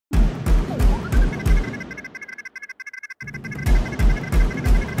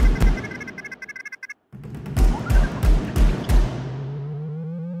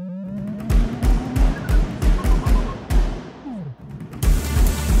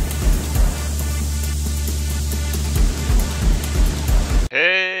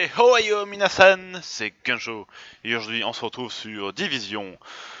Ohayo Mina-san, c'est Gunsho et aujourd'hui on se retrouve sur Division.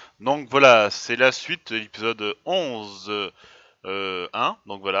 Donc voilà, c'est la suite de l'épisode 11 1,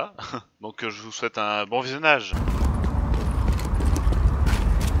 donc voilà. Donc je vous souhaite un bon visionnage.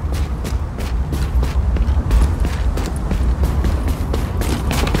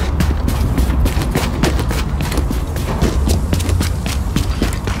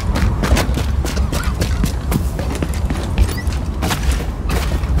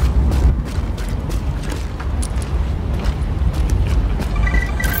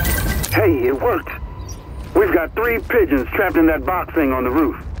 Hey, it worked. We've got 3 pigeons trapped in that box thing on the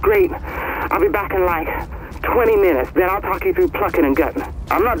roof. Great. I'll be back in like 20 minutes. Then I'll talk you through plucking and gutting.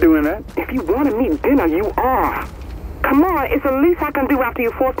 I'm not doing that. If you want to meet dinner, you are. Come on, it's the least I can do after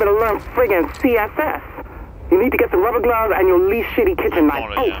you forced me to learn friggin' CSS. You need to get some rubber gloves and your least shitty kitchen knife.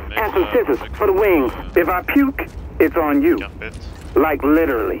 Oh, and some scissors for the wings. If I puke, it's on you. Like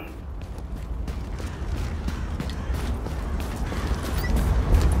literally.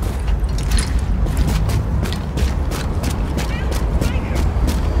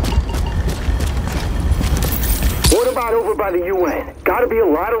 What about over by the UN? Gotta be a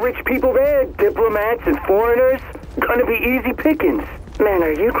lot of rich people there, diplomats and foreigners. Gonna be easy pickings. Man,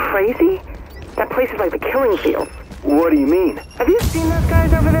 are you crazy? That place is like the killing field. What do you mean? Have you seen those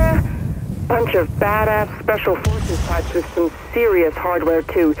guys over there? Bunch of badass special forces types with some serious hardware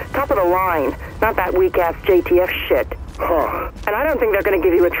too. Top of the line. Not that weak-ass JTF shit. Huh. And I don't think they're gonna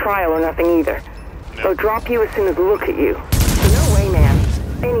give you a trial or nothing either. They'll drop you as soon as they look at you. No way, man.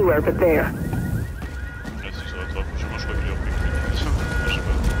 Anywhere but there.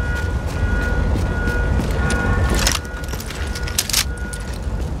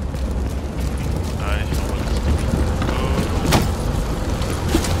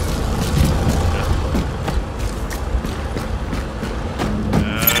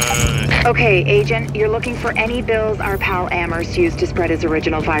 Okay, Agent, you're looking for any bills our pal Amherst used to spread his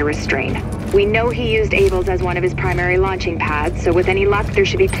original virus strain. We know he used Abel's as one of his primary launching pads, so with any luck, there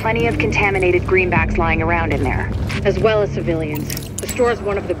should be plenty of contaminated greenbacks lying around in there. As well as civilians. The store is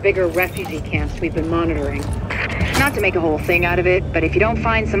one of the bigger refugee camps we've been monitoring. Not to make a whole thing out of it, but if you don't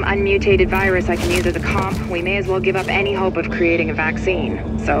find some unmutated virus I can use as a comp, we may as well give up any hope of creating a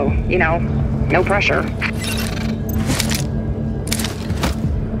vaccine. So, you know, no pressure.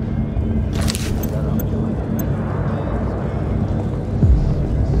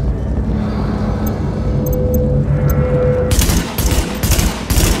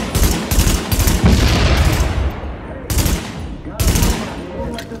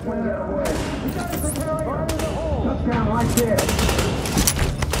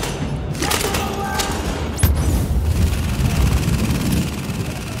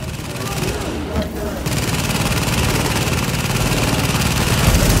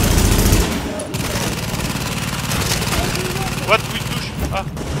 What we touche? Ah.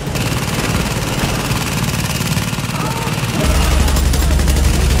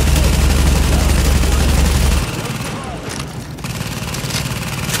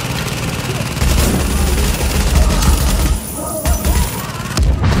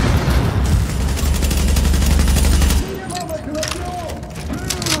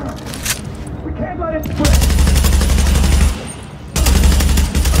 We can't let it spread.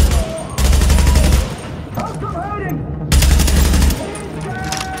 I'm hiding.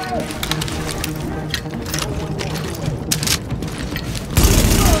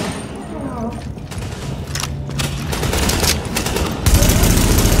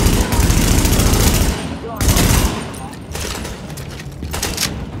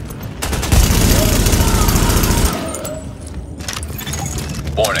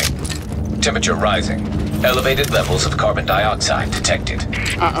 Warning. Temperature rising. Elevated levels of carbon dioxide detected.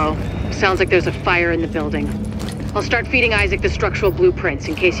 Uh-oh. Sounds like there's a fire in the building. I'll start feeding Isaac the structural blueprints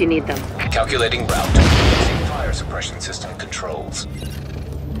in case you need them. Calculating route using fire suppression system controls.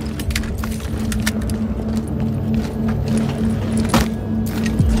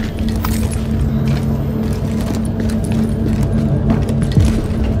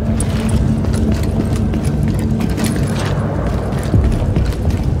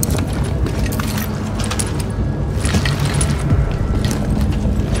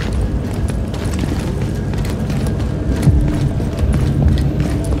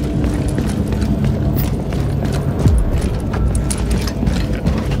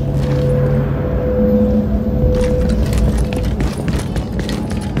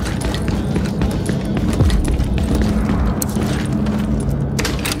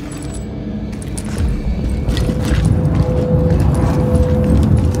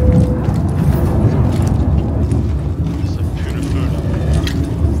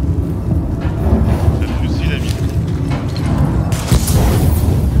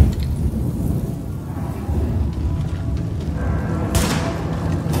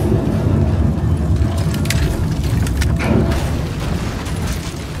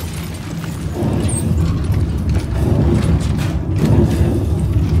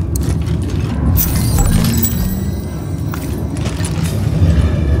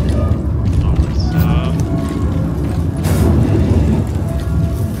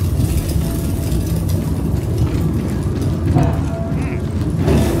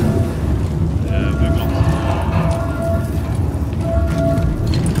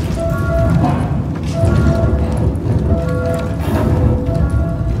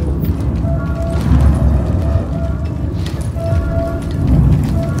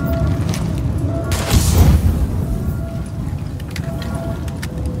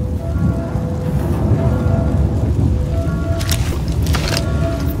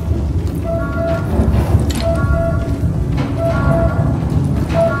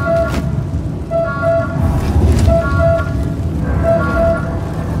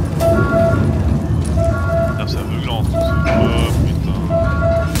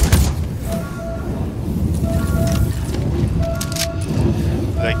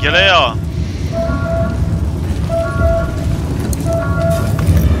 galère.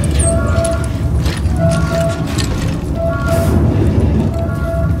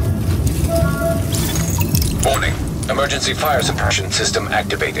 Warning. Emergency fire suppression system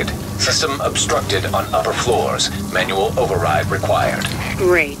activated. System obstructed on upper floors. Manual override required.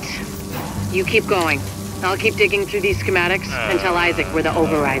 Great. You keep going. I'll keep digging through these schematics and tell Isaac where the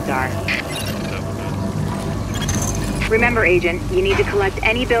overrides are. Remember, Agent, you need to collect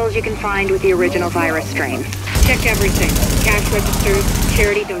any bills you can find with the original virus strain. Check everything. Cash registers,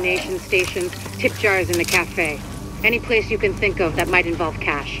 charity donation stations, tip jars in the cafe. Any place you can think of that might involve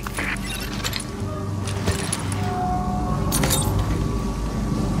cash.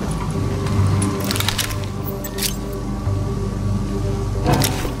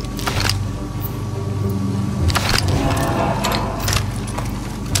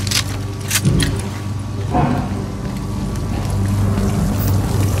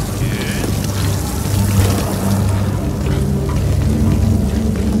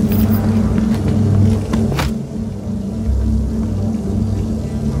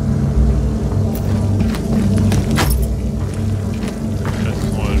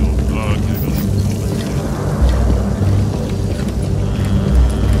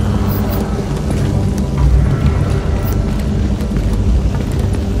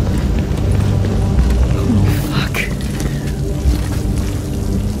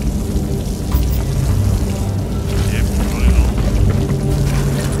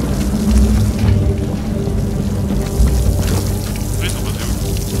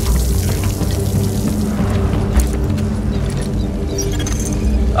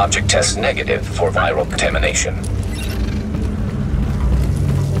 Object test negative for viral contamination.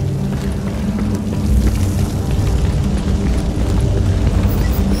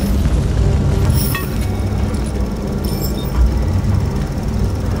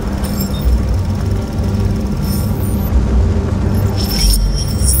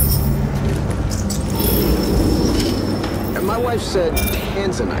 My wife said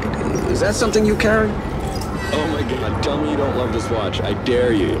tanzanite. Is that something you carry? Oh my god, tell me you don't love this watch. I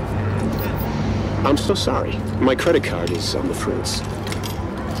dare you. I'm so sorry. My credit card is on the fritz.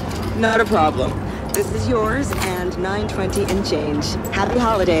 Not a problem. This is yours and $9.20 and change. Happy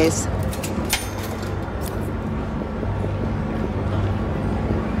holidays.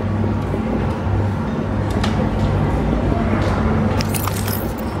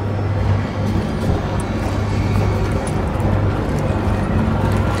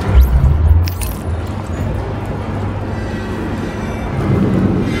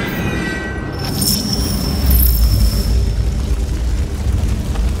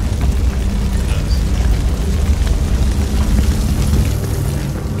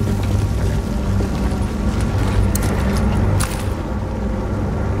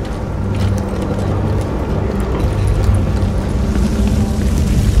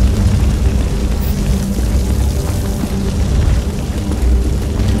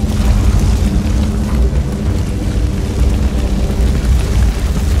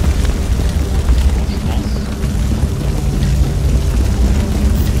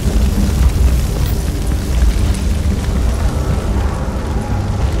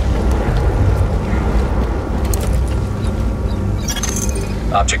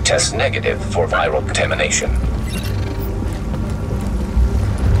 Object test negative for viral contamination.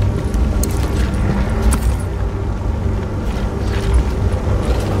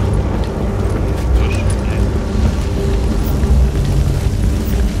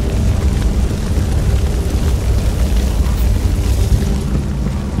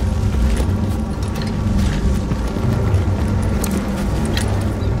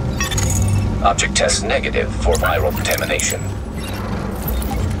 Object test negative for viral contamination.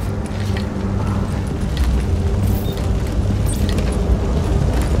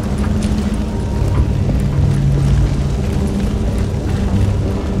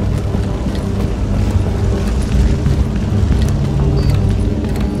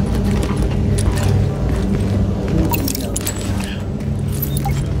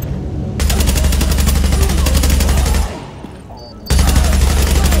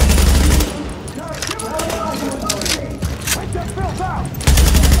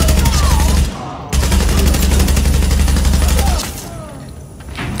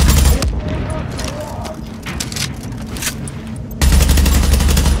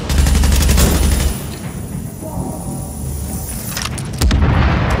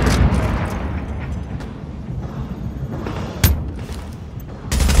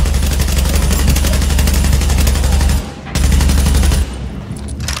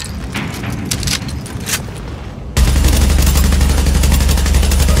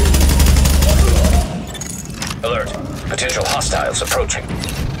 hostiles approaching.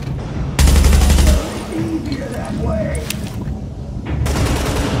 Easier that way.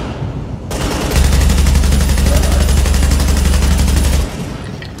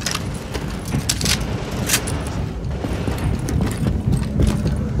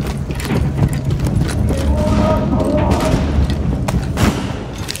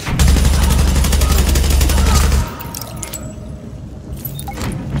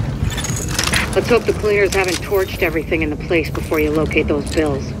 Let's hope the cleaners haven't torched everything in the place before you locate those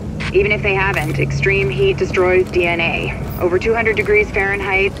bills. Even if they haven't, extreme heat destroys DNA. Over 200 degrees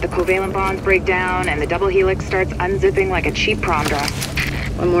Fahrenheit, the covalent bonds break down, and the double helix starts unzipping like a cheap prom dress.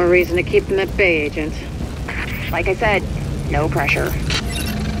 One more reason to keep them at bay, Agent. Like I said, no pressure.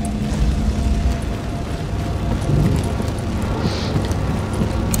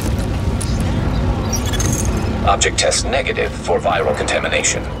 Object test negative for viral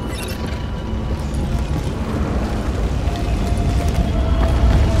contamination.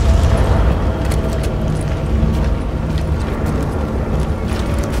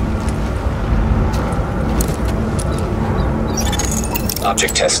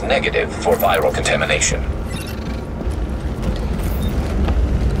 Object test negative for viral contamination.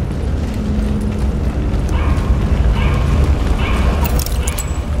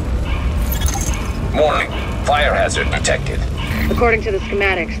 Warning. Fire hazard detected. According to the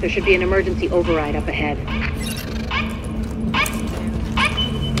schematics, there should be an emergency override up ahead.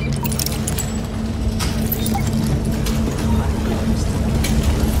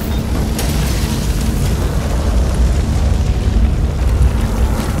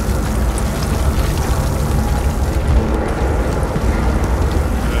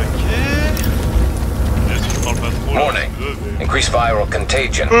 Increased viral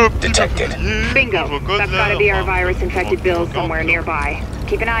contagion detected. Bingo. That's gotta be our virus-infected bills somewhere nearby.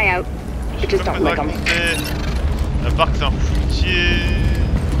 Keep an eye out, but just don't lick them. À part que c'est un foutier...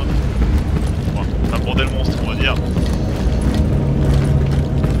 un bordel monstre, on va dire.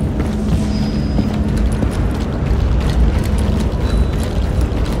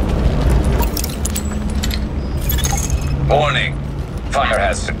 Warning. Fire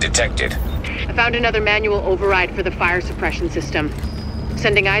hazard detected. I found another manual override for the fire suppression system.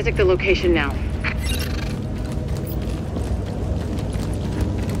 Sending Isaac the location now.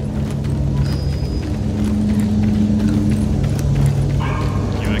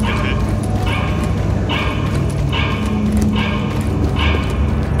 Qui veut un café?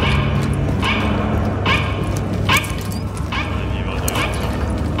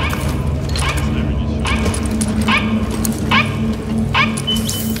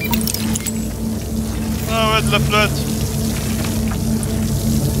 Ah ouais, de la flotte.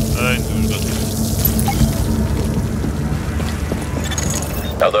 Ah, une nouvelle batterie.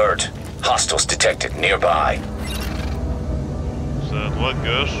 Alert. Hostiles detected nearby. C'est à droite,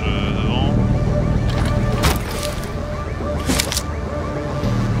 gauche, devant.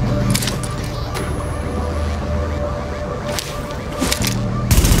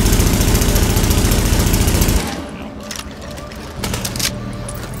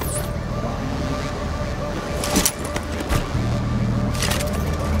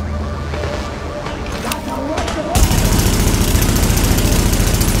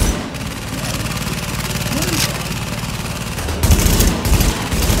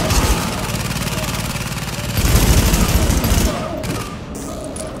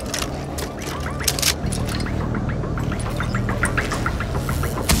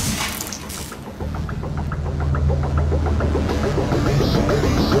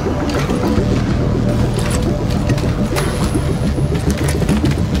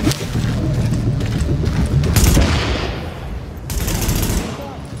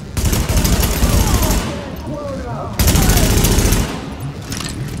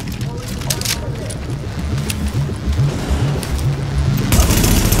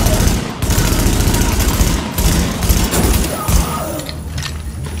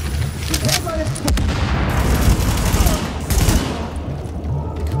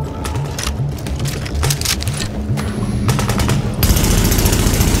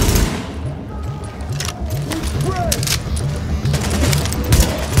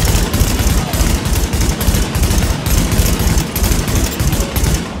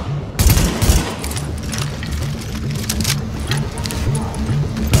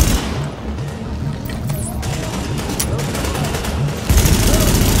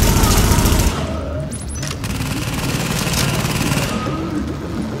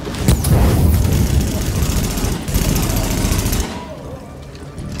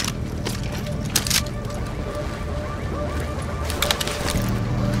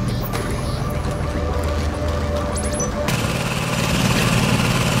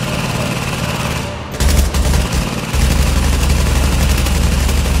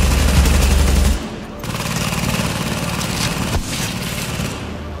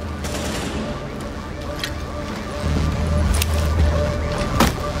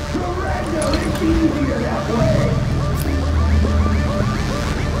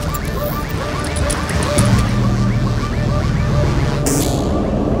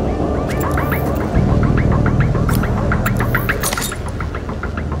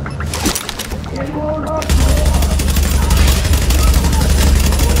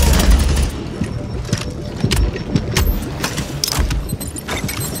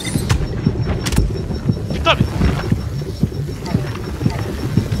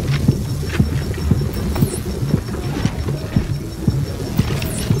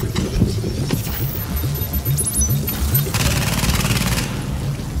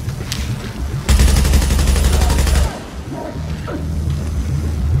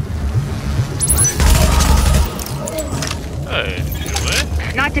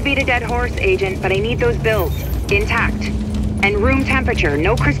 Not to beat a dead horse, Agent, but I need those bills. Intact. And room temperature,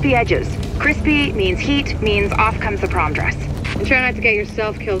 no crispy edges. Crispy means heat, means off comes the prom dress. And try not to get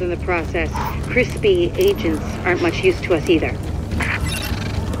yourself killed in the process. Crispy agents aren't much use to us either.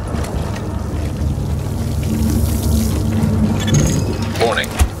 Warning.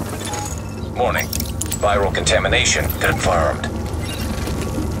 Warning. Viral contamination confirmed.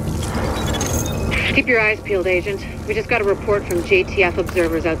 Keep your eyes peeled, Agent. We just got a report from JTF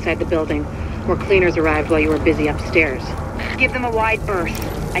observers outside the building. More cleaners arrived while you were busy upstairs. Give them a wide berth.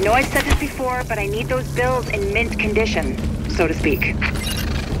 I know I've said this before, but I need those bills in mint condition, so to speak.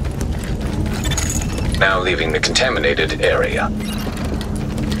 Now leaving the contaminated area.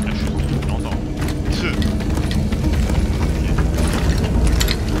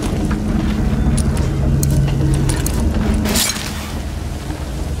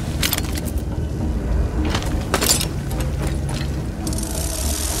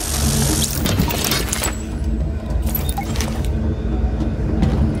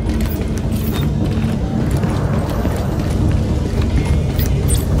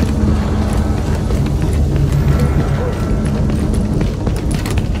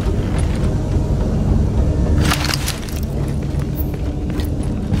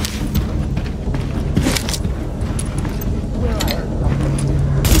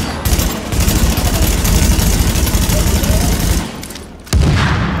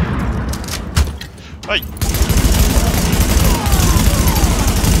 Aïe.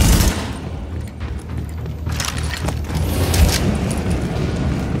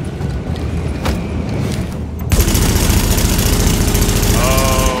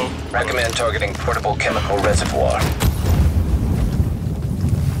 Recommend targeting portable chemical reservoir.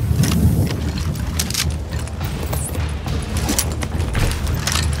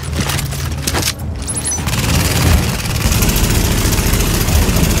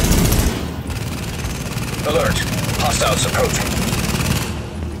 Alert. Hostiles approaching.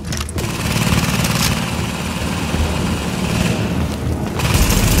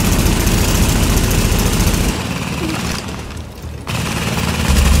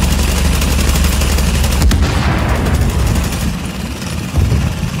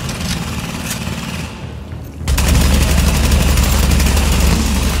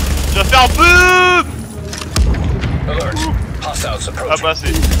 Tu vas faire un peu. Alert. Hostiles approaching. Ah bah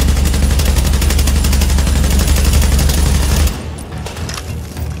c'est...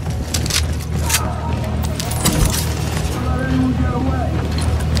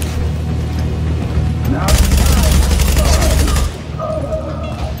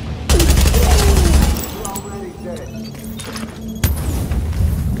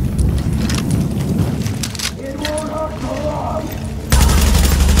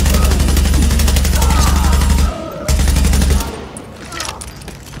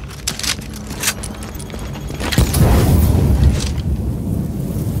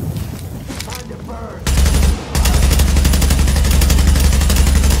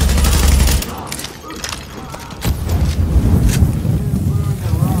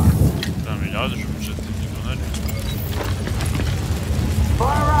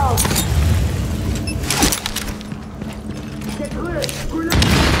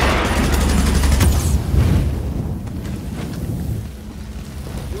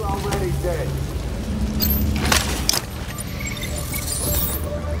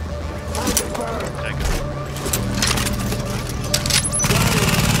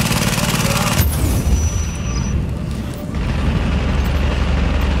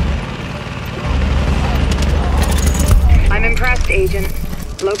 Agent.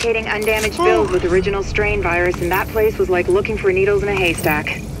 Locating undamaged bills with original strain virus in that place was like looking for needles in a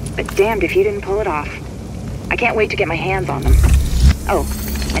haystack. But damned if you didn't pull it off. I can't wait to get my hands on them. Oh,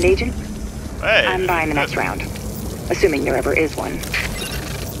 and Agent? Hey, I'm buying the next round. Assuming there ever is one.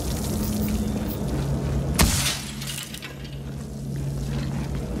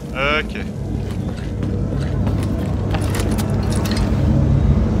 Ok.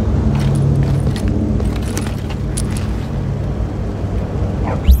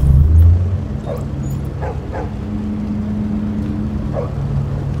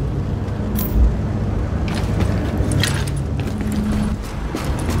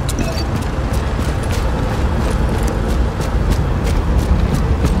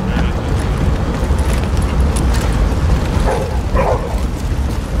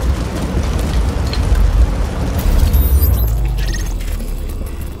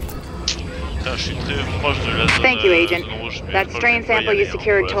 you, Agent. That strain sample you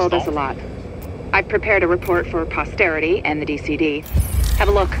secured told us a lot. I've prepared a report for posterity and the DCD. Have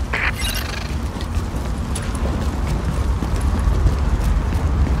a look.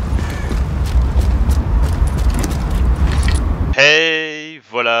 Hey,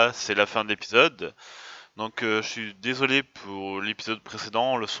 voilà, c'est la fin de l'épisode. Donc je suis désolé pour l'épisode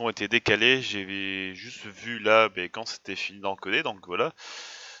précédent, le son était décalé, j'ai juste vu là quand c'était fini d'encoder, donc voilà,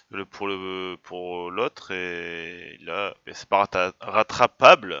 pour l'autre, et là c'est pas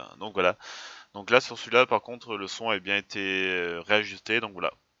rattrapable, donc voilà. Donc là sur celui-là par contre le son a bien été réajusté, donc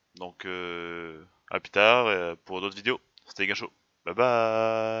voilà. Donc à plus tard pour d'autres vidéos, c'était Gunsho, bye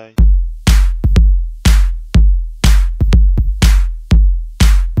bye.